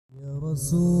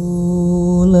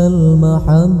رسول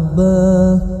المحبة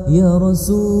يا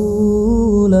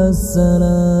رسول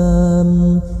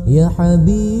السلام يا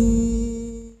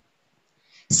حبيب.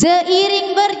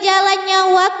 Seiring berjalannya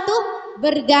waktu,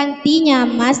 bergantinya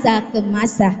masa ke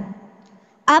masa.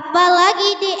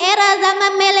 Apalagi di era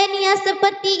zaman milenial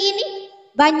seperti ini,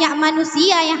 banyak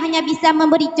manusia yang hanya bisa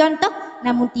memberi contoh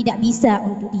namun tidak bisa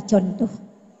untuk dicontoh.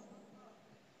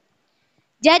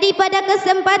 Jadi pada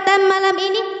kesempatan malam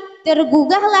ini,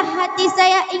 tergugahlah hati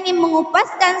saya ingin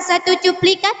mengupaskan satu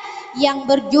cuplikan yang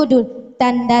berjudul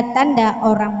Tanda-Tanda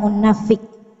Orang Munafik.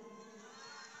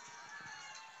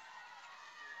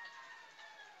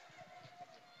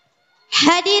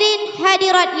 Hadirin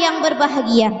hadirat yang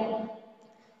berbahagia,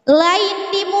 lain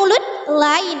di mulut,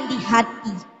 lain di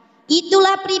hati.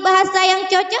 Itulah peribahasa yang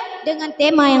cocok dengan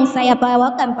tema yang saya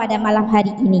bawakan pada malam hari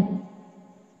ini.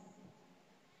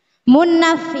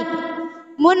 Munafik.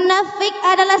 Munafik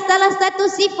adalah salah satu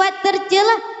sifat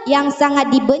tercela yang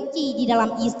sangat dibenci di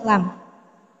dalam Islam.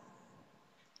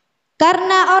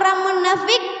 Karena orang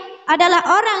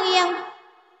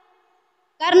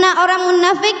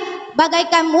munafik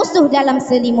bagaikan musuh dalam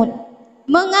selimut.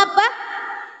 Mengapa?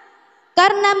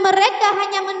 Karena mereka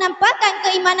hanya menampakkan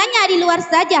keimanannya di luar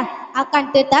saja,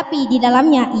 akan tetapi di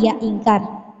dalamnya ia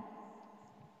ingkar.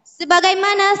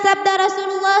 Sebagaimana sabda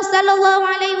Rasulullah sallallahu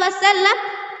alaihi wasallam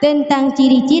tentang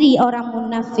ciri-ciri orang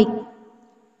munafik.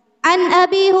 An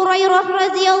Abi Hurairah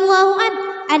radhiyallahu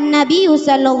an Nabi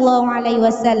sallallahu alaihi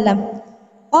wasallam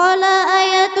qala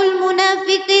ayatul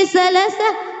munafiqi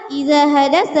salasah idza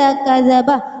hadasa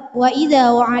kadzaba wa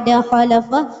idza wa'ada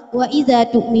khalafa wa idza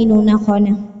tu'minuna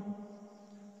khana.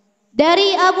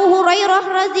 Dari Abu Hurairah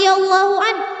radhiyallahu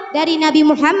an dari Nabi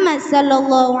Muhammad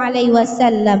sallallahu alaihi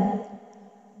wasallam,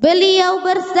 beliau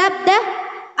bersabda,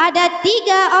 ada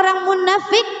 3 orang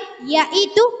munafik,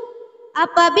 yaitu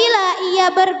apabila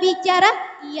ia berbicara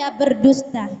ia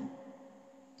berdusta,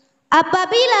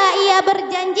 apabila ia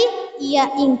berjanji ia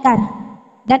ingkar,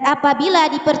 dan apabila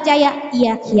dipercaya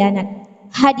ia khianat.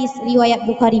 Hadis riwayat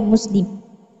Bukhari Muslim.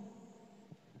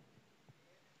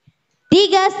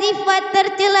 3 sifat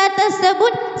tercela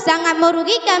tersebut sangat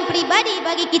merugikan pribadi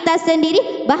bagi kita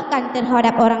sendiri, bahkan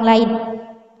terhadap orang lain.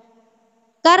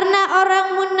 Karena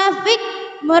orang munafik,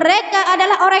 mereka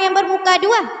adalah orang yang bermuka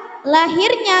 2.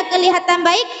 Lahirnya kelihatan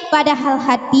baik, padahal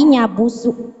hatinya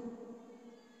busuk.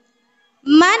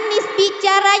 Manis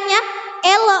bicaranya,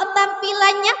 elok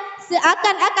tampilannya,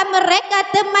 seakan-akan mereka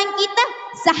teman kita,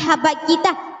 sahabat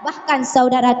kita, bahkan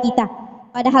saudara kita.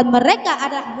 Padahal mereka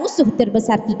adalah musuh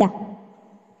terbesar kita.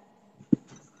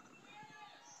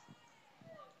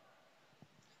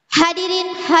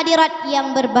 Hadirin hadirat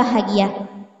yang berbahagia,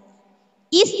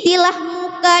 istilah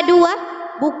muka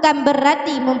 2 bukan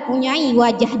berarti mempunyai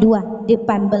wajah 2,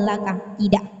 depan belakang,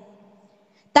 tidak.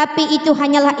 Tapi itu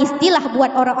hanyalah istilah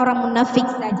buat orang-orang munafik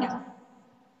saja.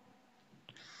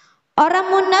 Orang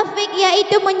munafik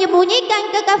yaitu menyembunyikan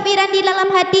kekafiran di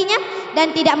dalam hatinya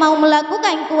dan tidak mau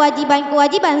melakukan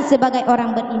kewajiban-kewajiban sebagai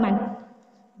orang beriman.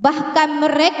 Bahkan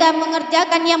mereka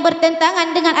mengerjakan yang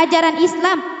bertentangan dengan ajaran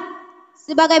Islam.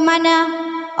 Sebagaimana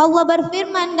Allah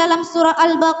berfirman dalam surah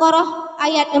Al-Baqarah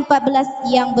ayat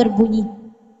 14 yang berbunyi,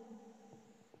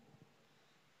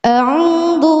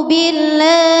 A'udzu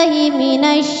billahi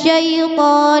minasy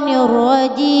syaithanir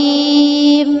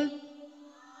rajim.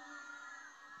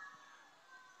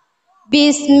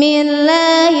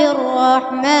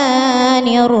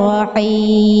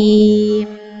 Bismillahirrahmanirrahim.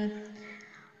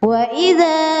 Wa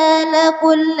idza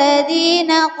laqul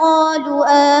ladzina qalu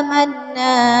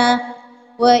amanna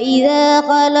wa idza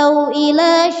khalau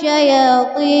ila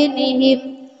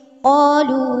syayatinihim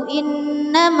qalu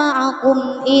inna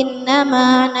ma'akum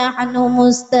innama nahnu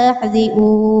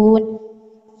mustahzi'un.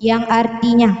 Yang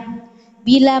artinya,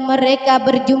 bila mereka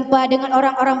berjumpa dengan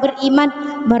orang-orang beriman,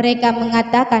 mereka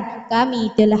mengatakan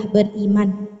kami telah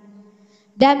beriman.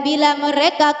 Dan bila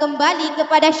mereka kembali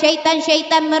kepada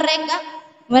syaitan-syaitan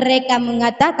mereka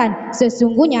mengatakan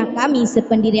sesungguhnya kami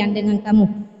sependirian dengan kamu,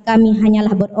 kami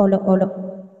hanyalah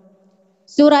berolok-olok.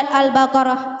 Surat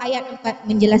Al-Baqarah ayat 4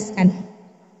 menjelaskan,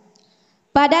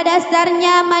 pada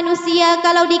dasarnya manusia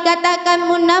kalau dikatakan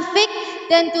munafik,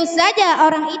 tentu saja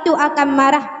orang itu akan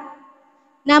marah.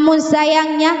 Namun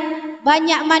sayangnya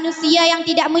banyak manusia yang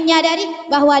tidak menyadari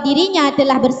bahwa dirinya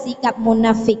telah bersikap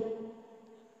munafik.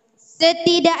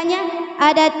 Setidaknya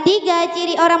ada 3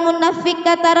 ciri orang munafik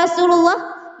kata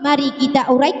Rasulullah. Mari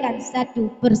kita uraikan satu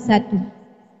persatu.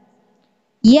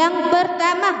 Yang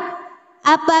pertama,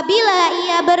 apabila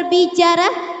ia berbicara,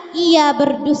 ia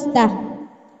berdusta.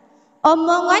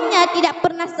 Omongannya tidak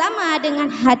pernah sama dengan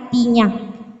hatinya.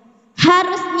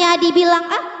 Harusnya dibilang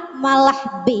A,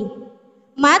 malah B.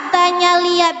 Matanya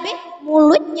lihat B,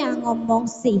 mulutnya ngomong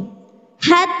C.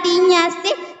 Hatinya C,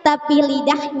 tapi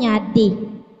lidahnya D.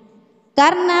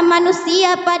 Karena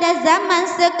manusia pada zaman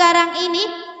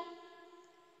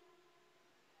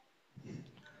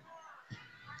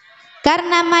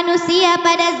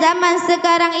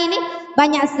sekarang ini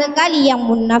banyak sekali yang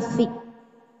munafik.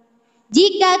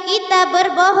 Jika kita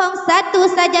berbohong satu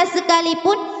saja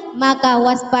sekalipun, maka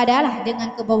waspadalah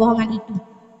dengan kebohongan itu.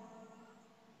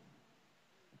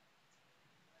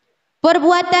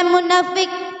 Perbuatan munafik,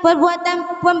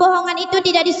 perbuatan pembohongan itu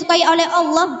tidak disukai oleh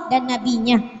Allah dan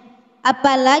Nabi-Nya.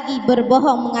 Apalagi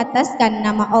berbohong mengataskan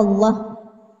nama Allah.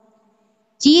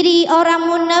 Ciri orang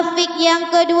munafik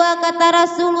yang kedua kata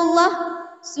Rasulullah,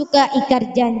 suka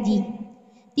ikrar janji.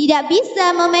 Tidak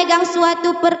bisa memegang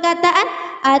suatu perkataan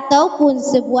ataupun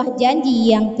sebuah janji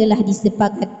yang telah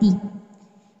disepakati.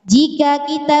 Jika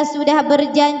kita sudah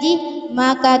berjanji,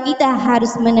 maka kita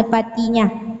harus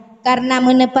menepatinya. Karena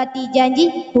menepati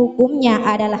janji hukumnya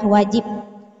adalah wajib.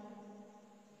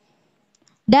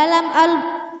 Dalam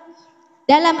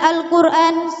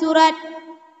Al-Quran surat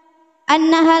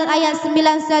An-Nahl ayat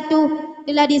 91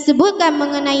 telah disebutkan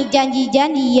mengenai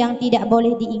janji-janji yang tidak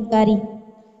boleh diingkari.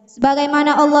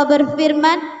 Sebagaimana Allah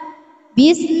berfirman,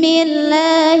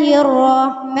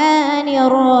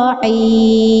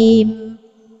 Bismillahirrahmanirrahim.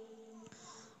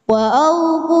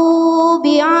 وَأَوْفُوا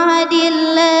بِعَهْدِ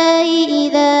اللَّهِ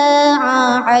إِذَا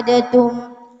عَاهَدْتُمْ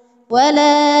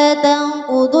وَلَا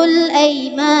تَنقُضُوا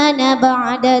الْأَيْمَانَ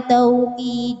بَعْدَ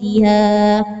تَوْكِيدِهَا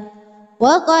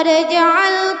وَقَدْ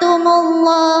جَعَلْتُمُ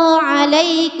اللَّهَ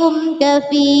عَلَيْكُمْ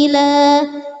كَفِيلًا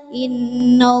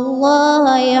إِنَّ اللَّهَ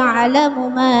يَعْلَمُ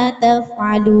مَا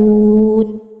تَفْعَلُونَ.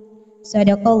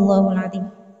 Sadaqallahul Azim.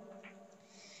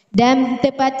 Dan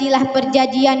tepatilah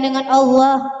perjanjian dengan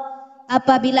Allah.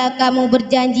 Apabila kamu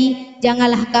berjanji,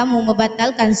 janganlah kamu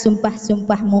membatalkan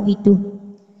sumpah-sumpahmu itu.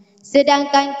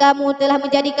 Sedangkan kamu telah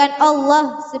menjadikan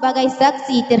Allah sebagai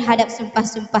saksi terhadap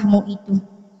sumpah-sumpahmu itu.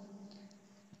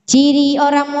 Ciri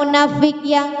orang munafik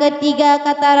yang ketiga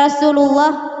kata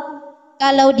Rasulullah,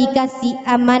 kalau dikasih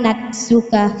amanat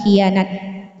suka khianat.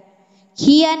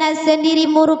 Khianat sendiri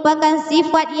merupakan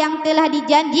sifat yang telah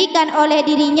dijanjikan oleh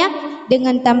dirinya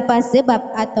dengan tanpa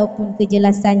sebab ataupun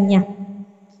kejelasannya.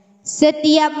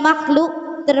 Setiap makhluk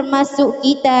termasuk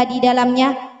kita di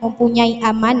dalamnya mempunyai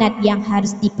amanat yang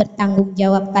harus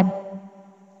dipertanggungjawabkan.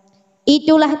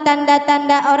 Itulah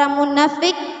tanda-tanda orang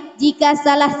munafik. Jika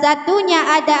salah satunya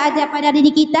ada pada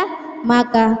diri kita,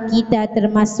 maka kita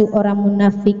termasuk orang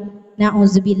munafik.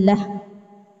 Na'udzubillah.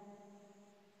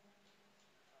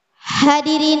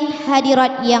 Hadirin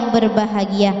hadirat yang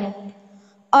berbahagia,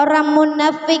 orang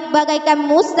munafik bagaikan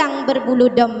musang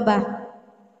berbulu domba.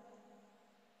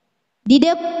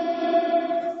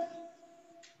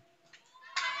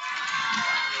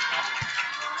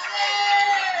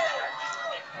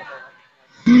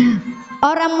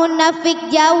 Orang munafik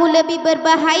jauh lebih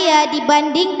berbahaya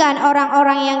dibandingkan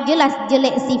orang-orang yang jelas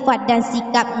jelek sifat dan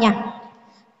sikapnya.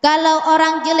 Kalau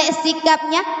orang jelek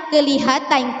sikapnya,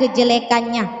 kelihatan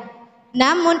kejelekannya.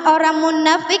 Namun orang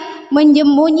munafik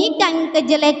menyembunyikan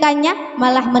kejelekannya,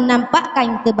 malah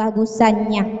menampakkan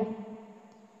kebagusannya.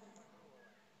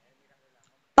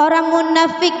 Orang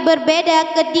munafik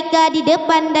berbeda ketika di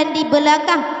depan dan di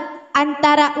belakang.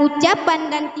 Antara ucapan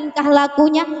dan tingkah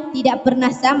lakunya tidak pernah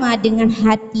sama dengan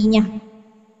hatinya.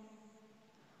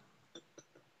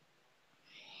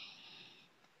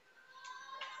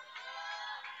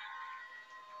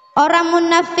 Orang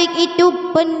munafik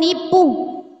itu penipu.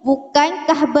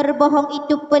 Bukankah berbohong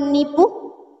itu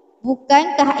penipu?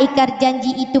 Bukankah ikrar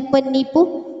janji itu penipu?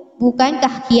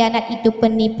 Bukankah khianat itu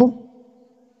penipu?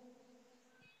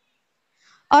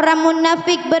 Orang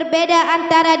munafik berbeda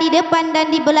antara di depan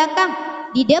dan di belakang.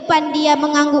 Di depan dia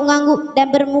mengangguk-angguk dan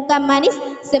bermuka manis,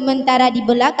 sementara di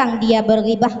belakang dia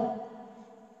berghibah.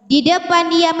 Di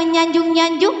depan dia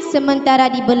menyanjung-nyanjung,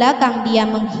 sementara di belakang dia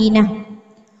menghina.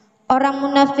 Orang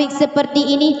munafik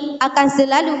seperti ini akan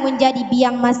selalu menjadi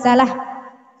biang masalah.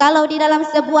 Kalau di dalam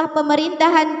sebuah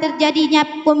pemerintahan terjadinya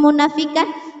pemunafikan,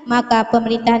 maka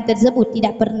pemerintahan tersebut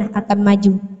tidak pernah akan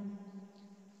maju.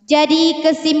 Jadi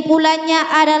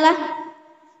kesimpulannya adalah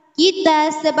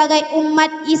kita sebagai umat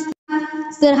Islam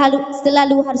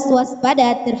selalu harus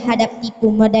waspada terhadap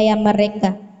tipu daya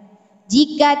mereka.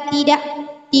 Jika tidak,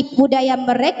 tipu daya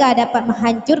mereka dapat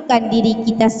menghancurkan diri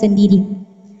kita sendiri.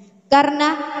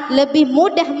 Karena lebih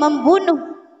mudah membunuh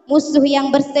musuh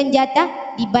yang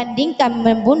bersenjata dibandingkan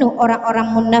membunuh orang-orang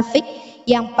munafik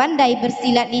yang pandai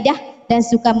bersilat lidah dan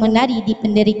suka menari di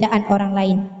penderitaan orang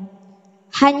lain.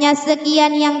 Hanya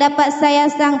sekian yang dapat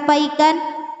saya sampaikan.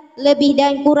 lebih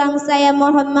dan kurang saya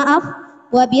mohon maaf.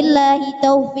 Wabillahi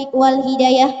taufik wal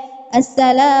hidayah.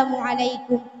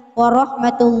 Assalamualaikum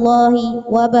warahmatullahi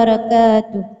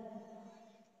wabarakatuh.